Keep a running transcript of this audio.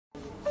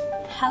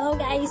Hello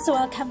guys!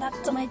 Welcome back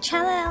to my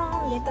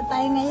channel! Dito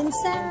tayo ngayon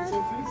sa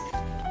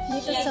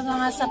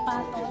mga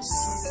sapatos.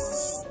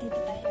 Dito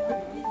tayo.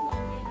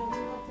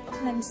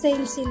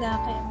 Nag-sale sila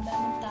kaya ang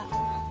daming tao.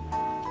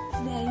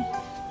 Okay.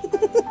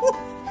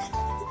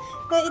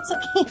 But it's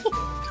okay.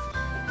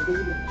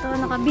 Ito,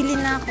 nakabili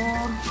na ako.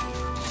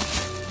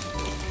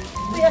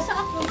 Kuya,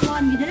 sa ako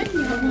kuhaan gidalan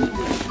niyo.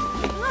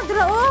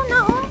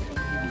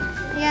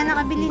 Ayan,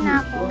 nakabili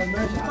na ako.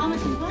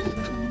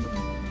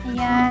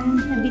 Ayan,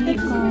 nabili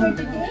ko.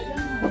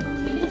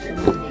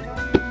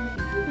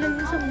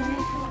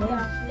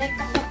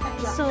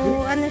 So,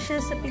 ano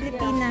siya sa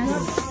Pilipinas?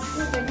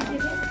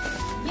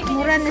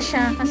 Mura na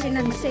siya kasi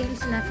nag-sale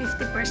sila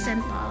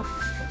 50% off.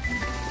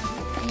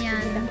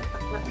 Ayan.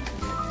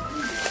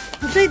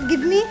 So,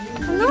 give me?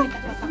 Ano?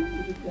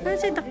 Ano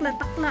siya?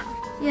 Takla-takla.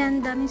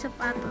 Ayan, daming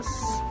sapatos.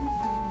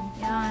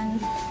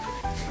 Ayan.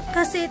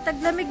 Kasi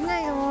taglamig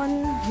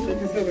ngayon.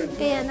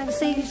 Kaya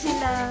nag-sale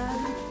sila.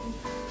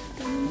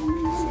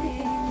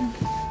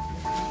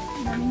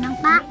 Dami ng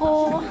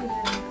tao.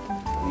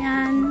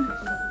 Yan.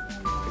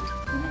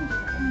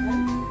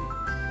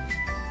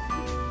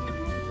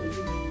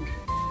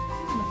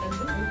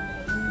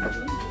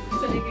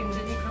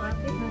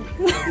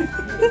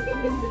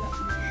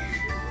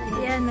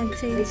 Ayan,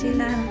 nag-sale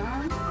sila.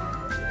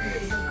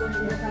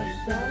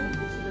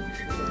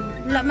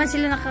 Wala man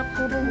sila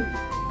nakapurong.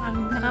 Pag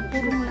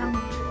nakapurong lang.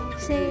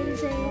 Sale,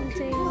 sale,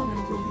 sale.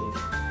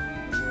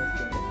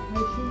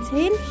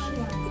 Sale?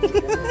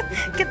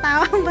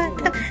 Katawang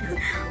bata.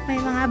 May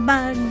mga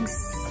bags.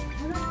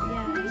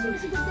 Ayan.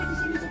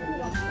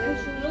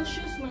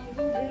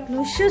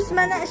 Blue shoes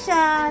man na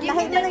siya.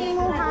 Lahit na lang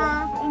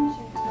imuha.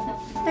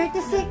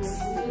 36.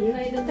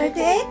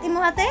 38?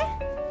 Imuha te?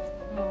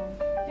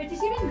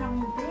 37 lang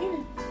mo.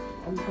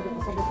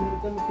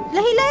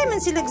 Lahi-lahi man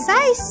silag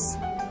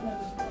size.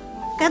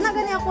 Kana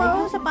gani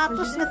ako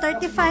sapatos na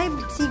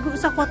 35. Sigo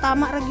sa ko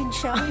tama ra gid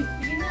siya.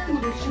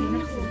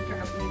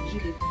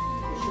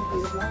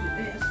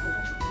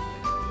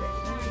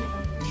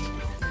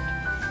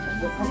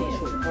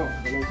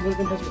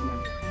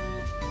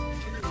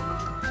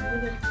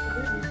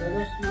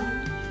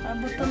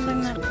 Pabuton lang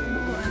na ko.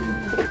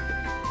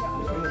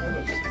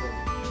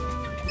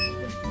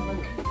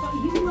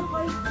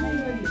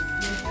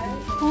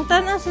 Punta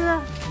na sila.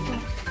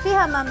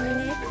 Siya ma'am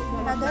minute.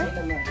 Another?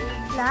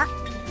 La?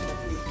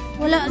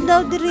 Wala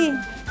daw diri.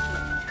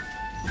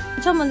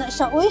 Sa mo na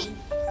siya, uy.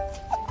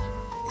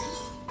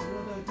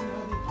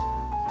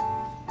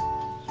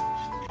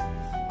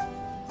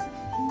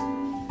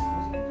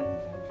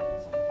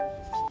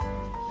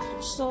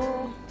 So,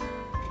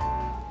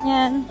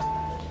 yan.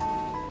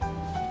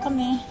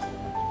 Kami.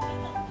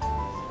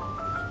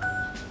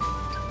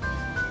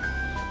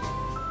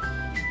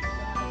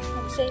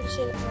 Nag-save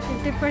sila.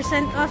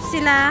 50% off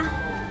sila.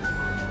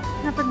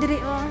 Napadiri,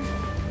 oh.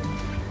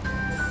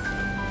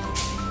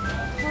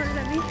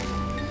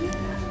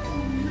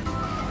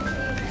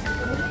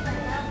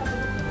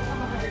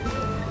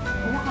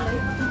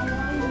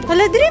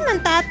 Wala diri man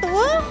tato,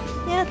 oh.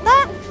 Yata.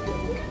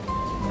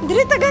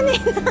 Diri ta ganin.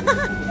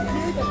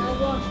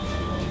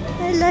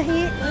 Ay,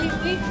 lahi.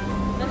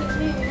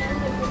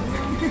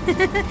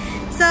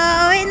 So,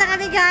 uwi na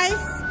kami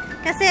guys.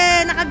 Kasi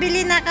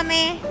nakabili na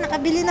kami.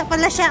 Nakabili na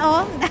pala siya,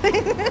 oh.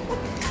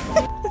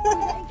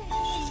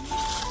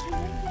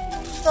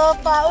 So,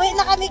 pauwi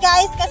na kami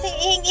guys. Kasi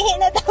ihing-ihi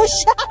na daw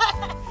siya.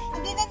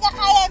 Hindi na niya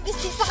kaya.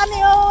 Bistis pa kami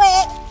uuwi.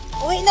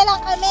 Uwi na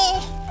lang kami.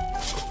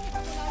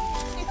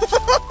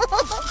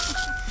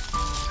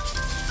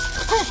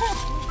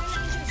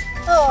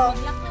 Oh,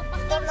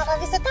 tam na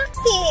kami sa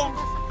taxi.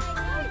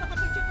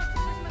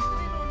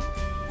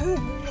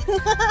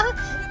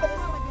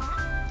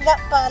 Wala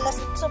pa, alas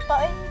 8 pa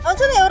eh. Ano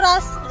sa na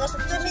oras? Alas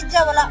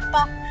 8:30, wala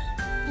pa.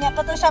 Nga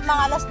pa to siya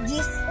mga alas 10.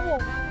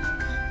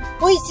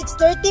 Uy,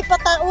 6:30 pa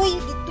ta. Uy,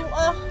 dito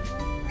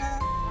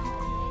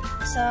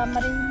sa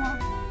marina.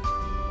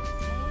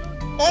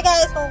 Kaya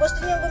guys, kung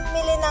gusto niyo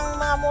bumili ng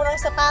mga murang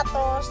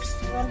sapatos,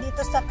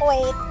 dito sa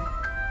Kuwait,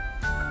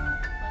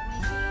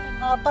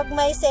 pag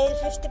may sale,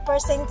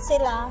 50%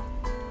 sila.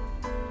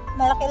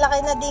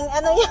 Malaki-laki na ding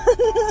ano yun.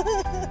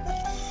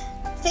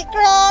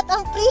 Secret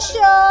ang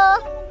presyo.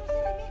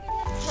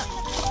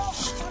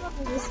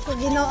 Diyos ko,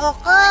 ginoo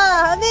ko.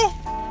 Habi.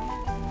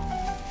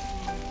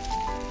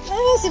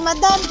 Ay, si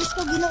madam. Diyos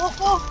ko, ginoo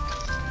ko.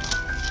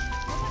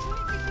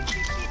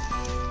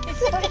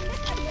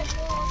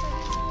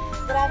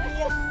 Grabe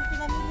yung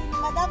pinamili ni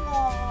madam,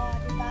 oh.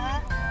 Diba?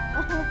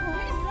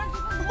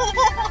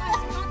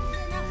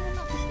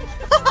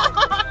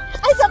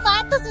 Ay,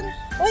 sapatos.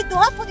 Uy,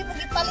 duha po di mo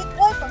gipalit.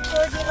 Uy,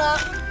 pag-sure dira.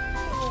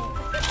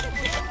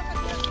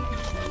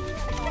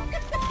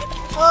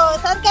 Oh,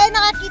 saan kayo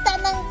nakakita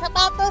ng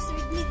sapatos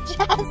with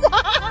medyas?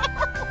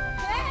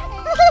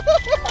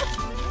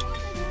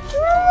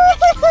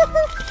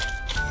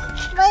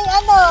 May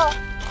ano?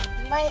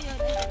 May...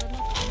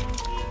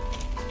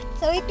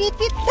 So,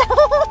 ipipit daw.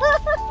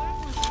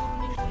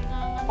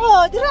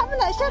 Oh, dira mo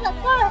na siya.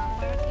 Nagpa.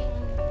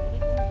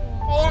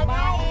 Kaya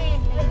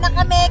guys, na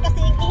kami kasi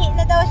ihi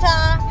na daw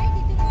siya.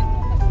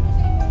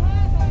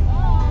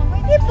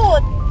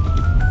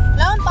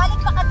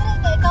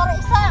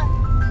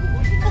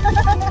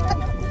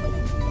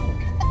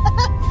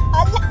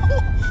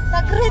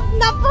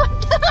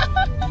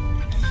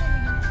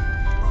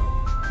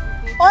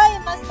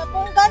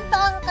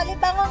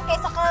 langon kay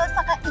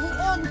saka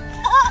iyon.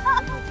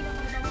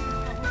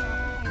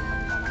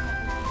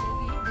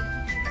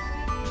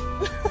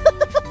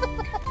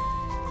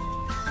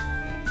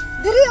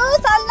 Diri oh,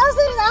 sa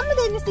Al-Nasir naman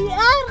din si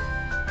CR.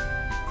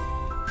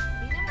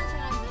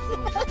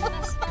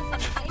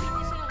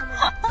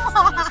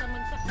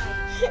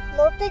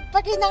 Lupig pa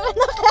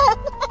kinanganakan.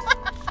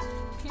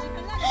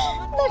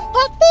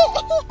 Nagpati.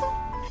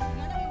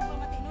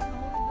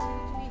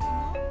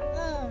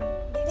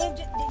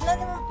 Di na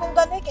naman pong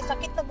gano'y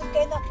sakit na good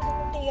kayo na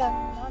pinuntihan.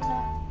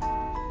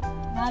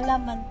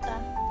 Nalaman ta.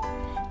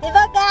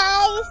 Diba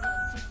guys?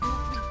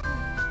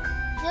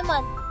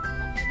 Naman.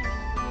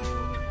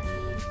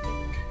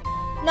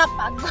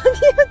 Napagod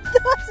yun to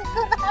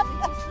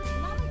sigurado.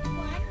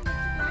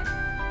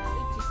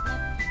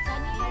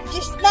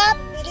 Gisnap,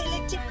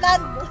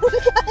 ililichiplan.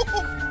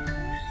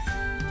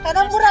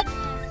 Kanang murag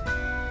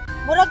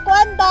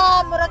kuan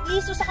ba? Murag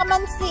liso sa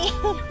kamansi.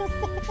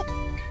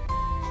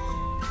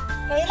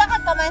 Kailan ka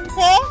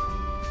kamansi?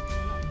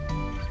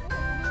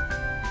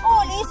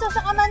 Oh, liso sa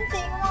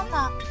kamansi.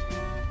 Mama.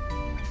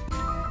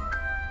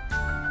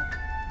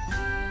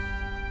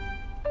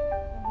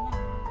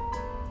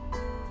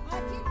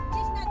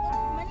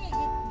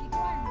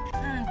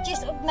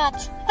 Cheese ug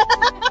nuts.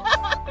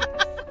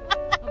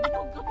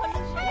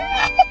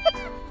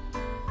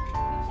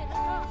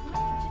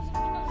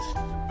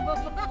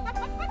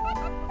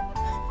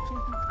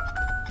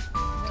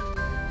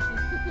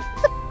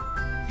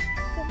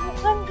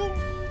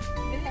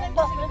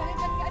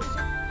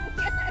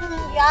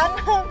 Yan,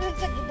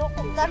 sa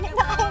gidukog namin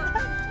na kayo.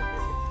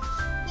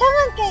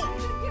 Langan kay.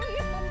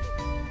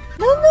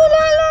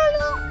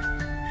 Lalo.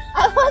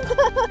 Awan to.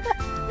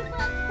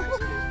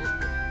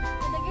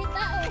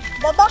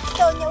 Babak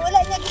daw niya, wala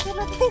niya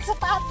gisulod yung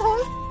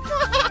sapatos.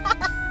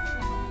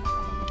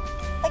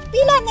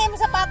 Tagpila na yung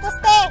sapatos,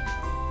 te.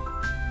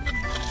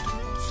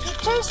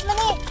 Skechers man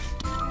eh.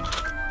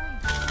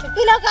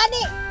 Tagpila ka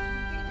ni.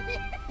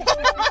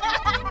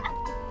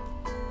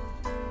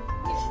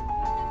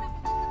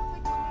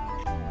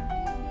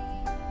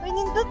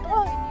 Nindot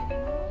oh.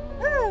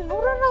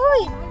 Mura na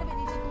hoy.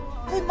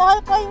 Uy, mahal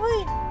kayo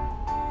hoy.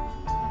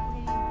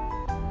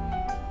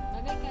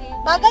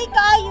 Bagay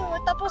kayo.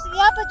 Tapos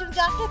iyapat yung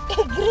jacket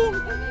kay green.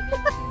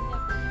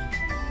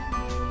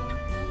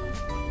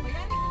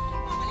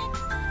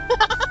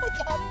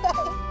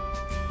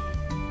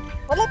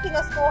 Wala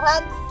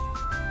pinaskuhan.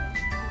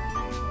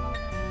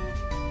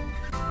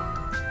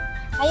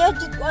 Ayaw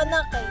jud ko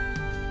anak kay.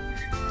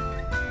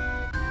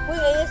 Uy,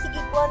 ayaw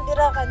sige kuhan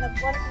dira ka.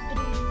 Nag-1 to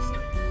 3.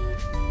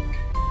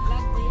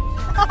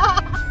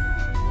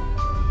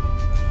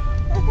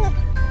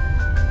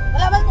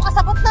 Wala man mo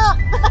kasabot na.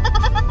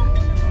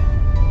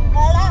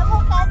 Wala mo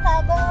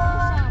kasabot.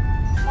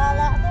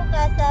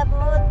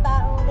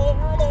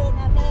 Pauli-uli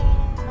namin.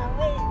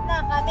 Mawit na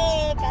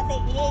kami kasi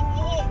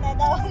ihingi na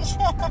daw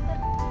siya.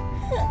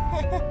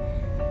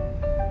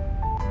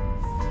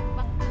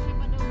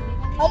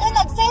 Wala,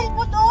 nag-sale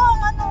po doon.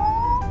 Ano?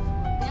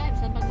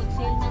 Saan pag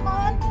mag-sale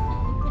na?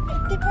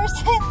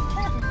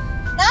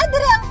 50%.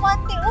 Nadiri ang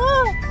konti.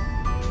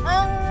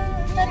 Ang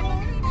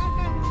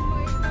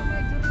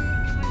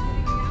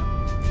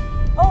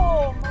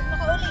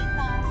nakauli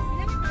na.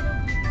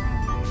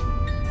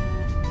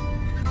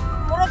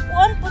 Murag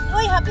kuhan po,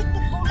 oy, hapit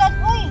po bulan,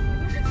 oy.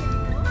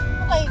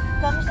 Okay,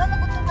 kamis na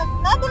nagutulad.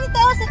 Nadali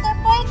tayo sa Center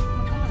Point.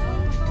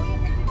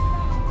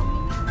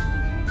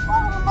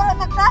 Murag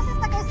nag-process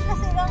na kayo sila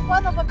silang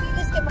kuhan,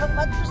 papilis kayo, murag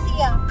madto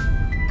siya.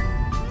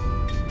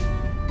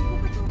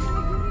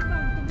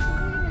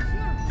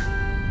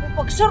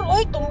 Pag sure,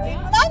 oy,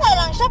 tungguin mo na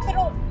lang siya,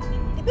 pero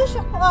di ba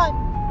siya kuhan?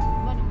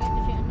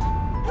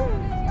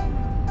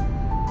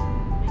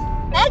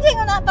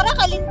 Najing na para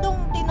kalindong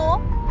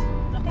tino.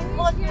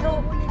 Lakot pero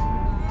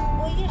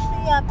uyis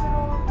siya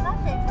pero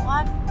nasa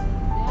kuan.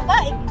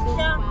 Baik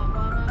siya.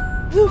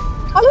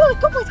 Halo,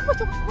 ikaw pa.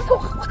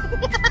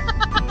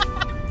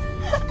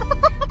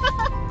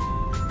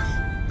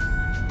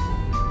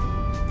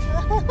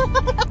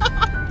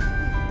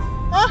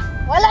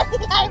 Wala ni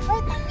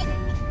driver.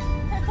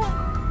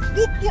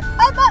 Video.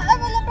 Ay,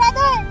 wala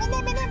brother. Mini.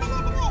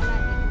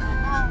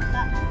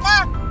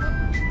 Na.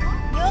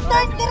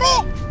 U-turn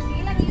dire.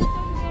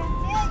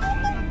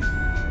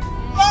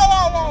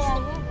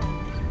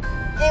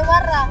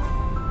 Wara.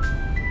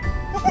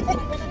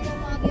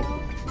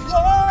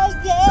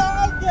 Yeah.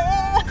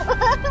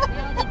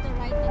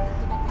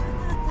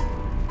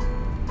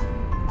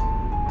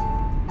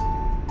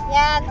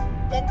 Yan,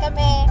 dyan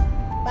kami.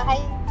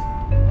 Bahay.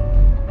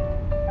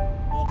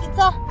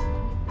 Ikitsa.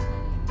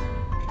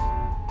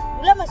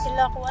 Wala man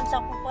sila kuan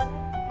sa kuan.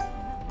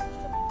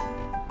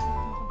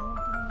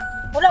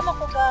 Wala man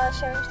ko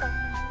ga-share sa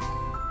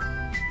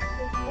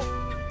Facebook.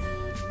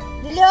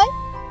 Dili ay?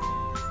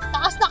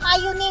 Taas na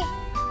kayo ni.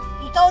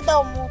 Ikaw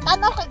daw mo.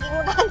 Tanaw kay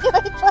ginunahan ni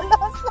ay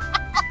polos.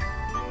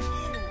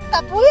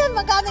 Tapuyan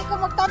magani ko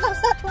magtanaw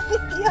sa itong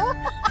video.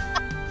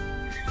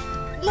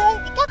 Dili ay,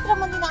 ikat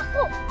raman din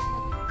ako.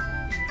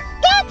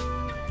 Kat!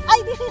 Ay,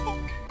 dili.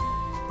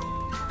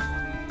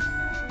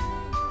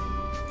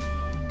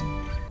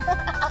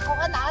 Ako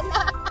ka na.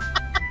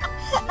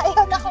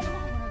 Ayaw na ko.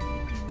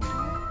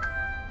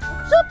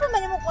 So, pa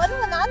man yung kuwan,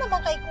 wala naman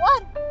kay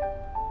kuwan.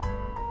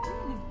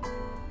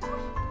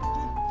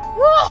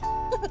 Wah!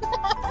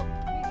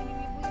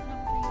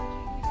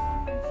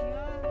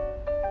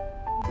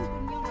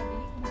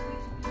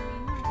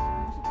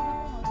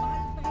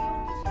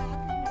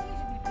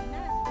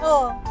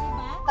 Oh,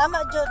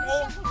 tama Jud.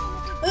 Eh,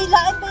 uy,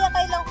 laan ba yung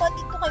kailang kuwan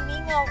dito kay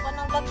Mingaw?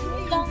 Kanang labi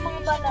lang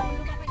mga bala.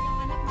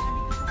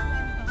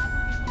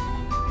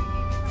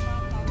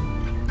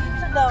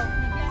 Sa daw.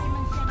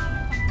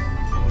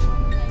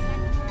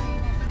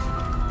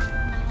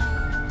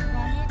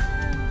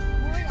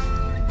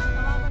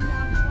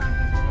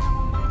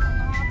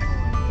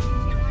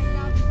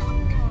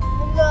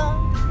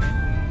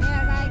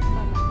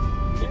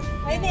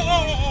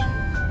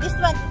 This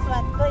one.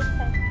 Go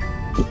inside.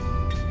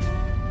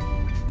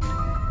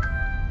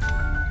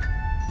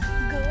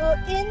 Go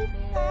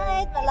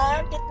inside.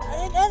 Malapit.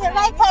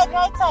 Right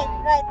side.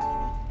 Right.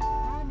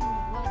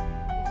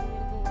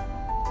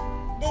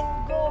 Then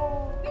go.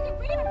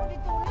 Pwede na po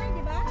dito ulit,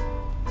 di ba?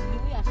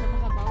 Luya, sa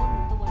mga bawon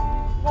ito.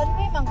 One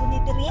way,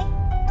 mangguni diri.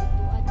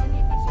 Tuan man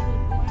eh, pasulod.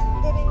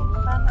 Diri,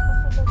 paano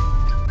pasulod?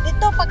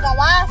 Dito,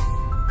 paggawas.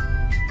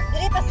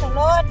 Diri,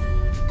 pasulod.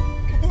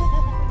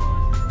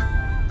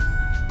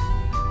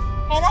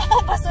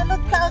 Kailangan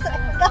pasulod sa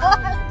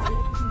paggawas.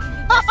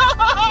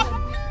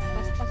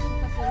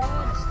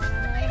 Pasulod.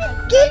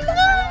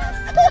 Gila!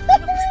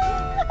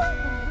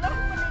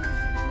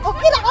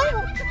 Okay lang kayo.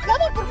 Wala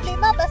may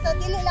problema. Basta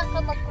dili lang ka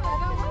magkuhan.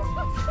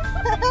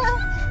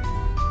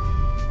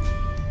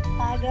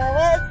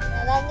 Pagawas.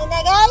 Alam niyo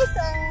na guys,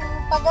 ang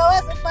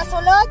pagawas o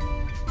pasulod,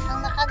 ang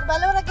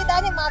nakagbalo na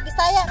kita ni mga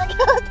Bisaya na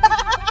kita.